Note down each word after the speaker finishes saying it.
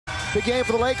Big game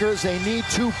for the Lakers. They need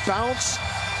to bounce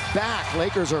back.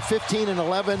 Lakers are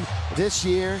 15-11 this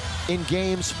year in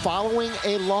games following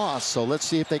a loss. So let's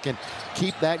see if they can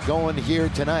keep that going here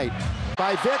tonight.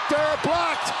 By Victor,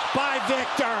 blocked by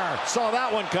Victor. Saw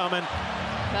that one coming.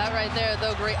 That right there,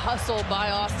 though, great hustle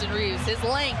by Austin Reeves. His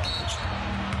length.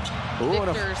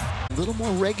 Victor's. A little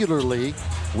more regularly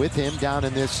with him down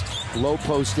in this low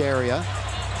post area.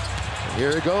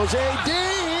 Here goes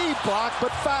AD, blocked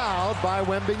but fouled by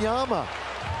Wembanyama.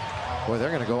 Boy, they're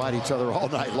going to go at each other all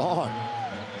night long.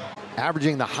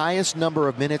 Averaging the highest number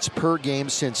of minutes per game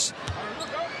since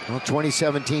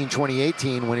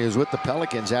 2017-2018 when he was with the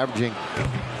Pelicans, averaging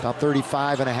about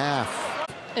 35.5.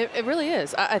 It really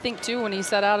is. I think, too, when he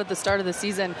set out at the start of the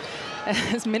season,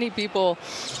 as many people,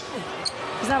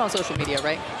 he's not on social media,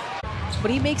 right? But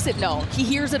he makes it known. He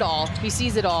hears it all. He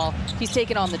sees it all. He's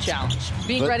taking on the challenge.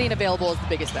 Being ready and available is the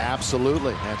biggest thing.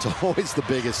 Absolutely. That's always the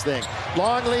biggest thing.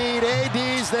 Long lead.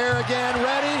 AD's there again.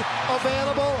 Ready,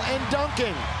 available, and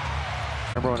dunking.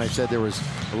 Remember when I said there was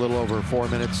a little over 4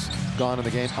 minutes gone in the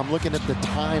game? I'm looking at the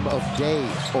time of day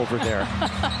over there.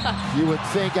 You would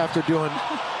think after doing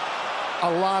a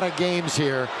lot of games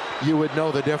here, you would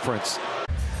know the difference.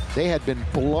 They had been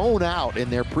blown out in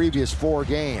their previous 4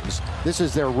 games. This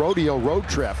is their rodeo road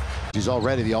trip. He's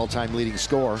already the all-time leading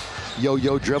scorer.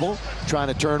 Yo-yo dribble, trying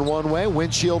to turn one way.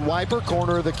 Windshield wiper,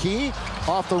 corner of the key.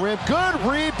 Off the rim, good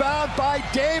rebound by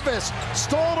Davis.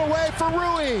 Stole it away for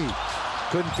Rui.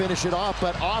 Couldn't finish it off,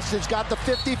 but Austin's got the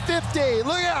 50-50.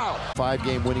 Look out!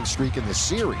 5-game winning streak in the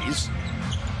series.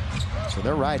 So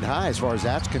they're riding high as far as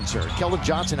that's concerned. Keldon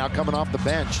Johnson now coming off the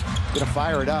bench. Gonna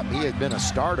fire it up. He had been a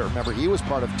starter. Remember, he was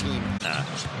part of team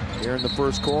here in the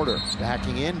first quarter.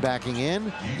 Backing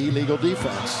in. Illegal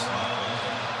defense.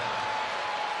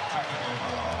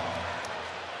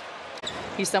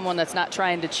 He's someone that's not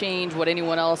trying to change what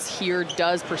anyone else here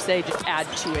does per se. Just add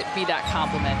to it. Be that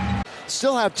compliment.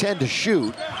 Still have 10 to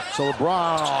shoot. So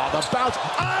LeBron, the bounce.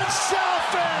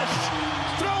 Unselfish!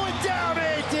 Throw it down,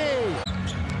 AD!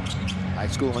 High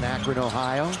school in Akron,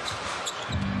 Ohio.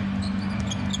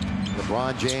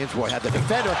 LeBron James, boy, had the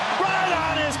defender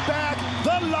right on his back.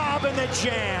 The lob and the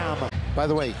jam. By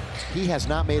the way, he has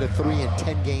not made a 3 in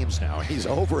 10 games now. He's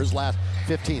over his last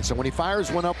 15. So when he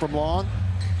fires one up from long,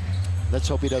 let's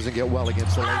hope he doesn't get well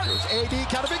against the Lakers. AD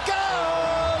kind of, it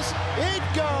goes! It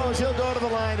goes! He'll go to the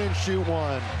line and shoot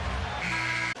one.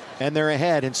 And they're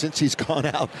ahead, and since he's gone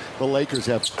out, the Lakers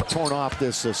have torn off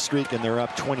this streak, and they're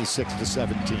up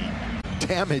 26-17.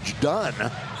 Damage done.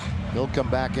 He'll come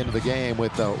back into the game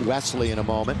with Wesley in a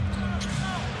moment.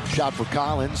 Shot for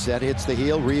Collins, that hits the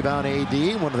heel. Rebound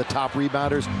AD, one of the top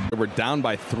rebounders. We're down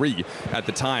by 3 at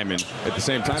the time, and at the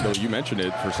same time, though, you mentioned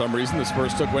it, for some reason the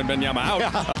Spurs took Wembanyama out.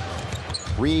 Yeah.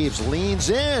 Reeves leans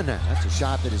in. That's a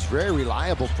shot that is very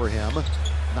reliable for him.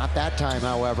 Not that time,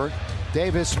 however.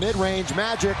 Davis, mid-range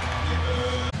magic.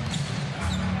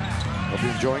 We'll be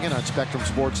enjoying it on Spectrum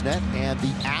Sportsnet and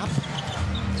the app.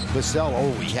 Vassell,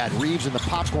 oh, he had Reeves in the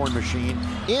popcorn machine.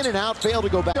 In and out, failed to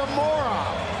go back. Gamora.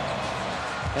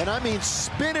 And I mean,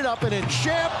 spin it up and in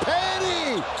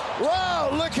Champagne.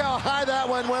 Whoa, look how high that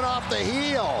one went off the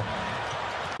heel.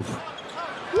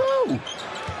 Woo!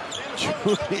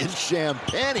 Julian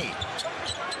Champagne.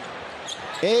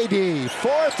 AD,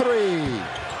 4-3.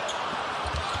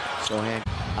 So,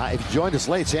 if you joined us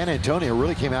late, San Antonio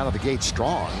really came out of the gate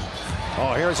strong.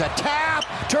 Oh, here's a tap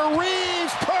to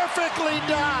Reeves, perfectly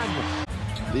done.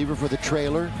 Lever for the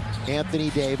trailer, Anthony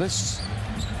Davis.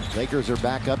 Lakers are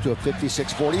back up to a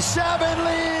 56-47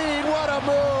 lead. What a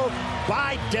move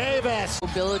by Davis.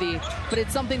 Ability, but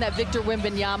it's something that Victor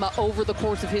Wembanyama over the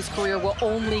course of his career will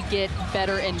only get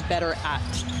better and better at.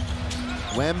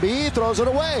 Wemby throws it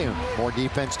away. More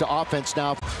defense to offense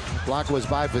now. Block was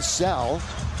by Vassell.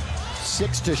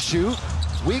 6 to shoot.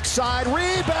 Weak side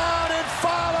rebound and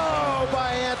follow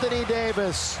by Anthony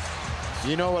Davis.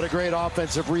 You know what a great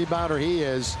offensive rebounder he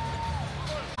is.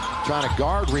 Trying to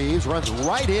guard Reeves, runs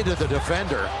right into the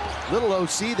defender. Little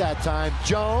OC that time.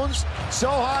 Jones,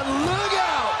 Sohan, look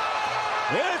out!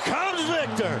 Here comes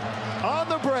Victor on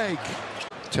the break.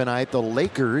 Tonight, the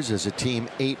Lakers as a team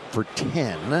 8 for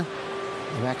 10.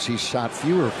 They've actually shot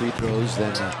fewer free throws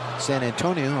than San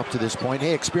Antonio up to this point.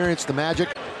 Hey, experience the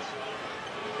magic.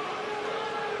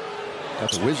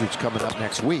 Got the Wizards coming up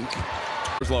next week.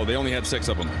 Low. They only had 6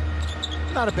 of them.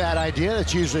 Not a bad idea.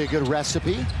 That's usually a good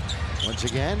recipe. Once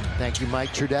again, thank you, Mike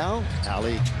Trudell.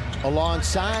 Ali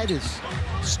alongside as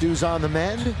Stu's on the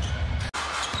mend.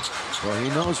 Well, he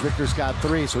knows Victor's got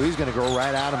 3, so he's going to go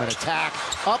right at him and attack.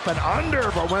 Up and under,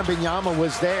 but Wembanyama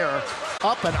was there.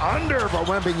 Up and under, but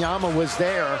Wembanyama was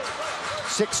there.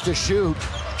 6 to shoot.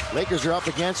 Lakers are up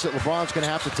against it. LeBron's going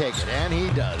to have to take it, and he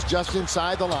does. Just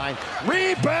inside the line.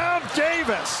 Rebound,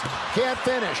 Davis. Can't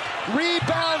finish.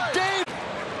 Rebound, Davis.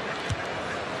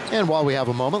 And while we have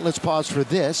a moment, let's pause for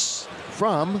this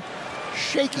from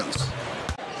Shakey's.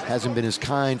 Hasn't been as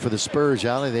kind for the Spurs,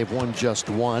 Allie. They've won just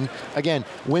one. Again,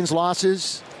 wins,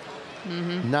 losses,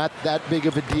 not that big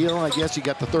of a deal. I guess you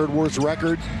got the third worst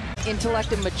record.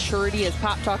 Intellect and maturity, as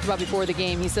Pop talked about before the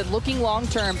game. He said looking long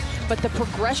term, but the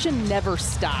progression never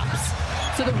stops.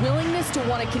 So the willingness to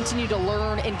want to continue to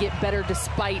learn and get better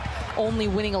despite only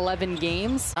winning 11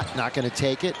 games. Not going to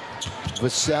take it.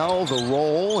 Vassell, the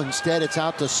roll. Instead, it's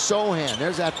out to Sohan.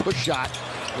 There's that push shot.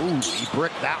 Ooh, he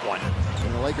bricked that one.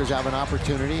 And the Lakers have an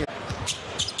opportunity.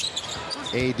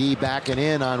 AD backing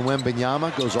in on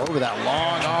Wembanyama. Goes over that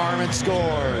long arm and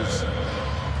scores.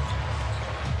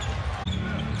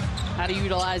 How to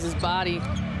utilize his body.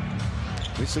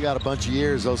 We still got a bunch of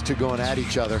years, those two going at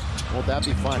each other. Won't that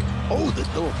be fun? Oh, the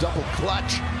little double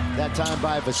clutch. That time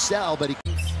by Vassell, but he...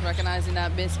 Recognizing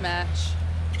that mismatch.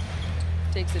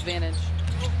 Takes advantage.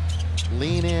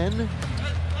 Lean in.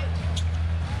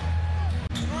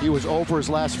 He was 0 for his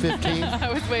last 15.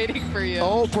 I was waiting for you.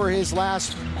 0 for his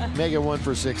last mega 1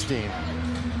 for 16.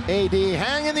 AD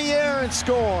hang in the air and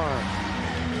score.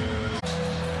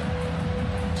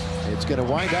 It's going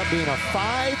to wind up being a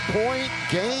 5-point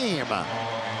game.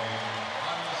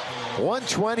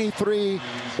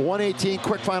 123-118.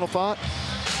 Quick final thought.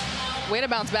 Way to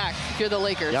bounce back if you're the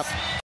Lakers. Yep.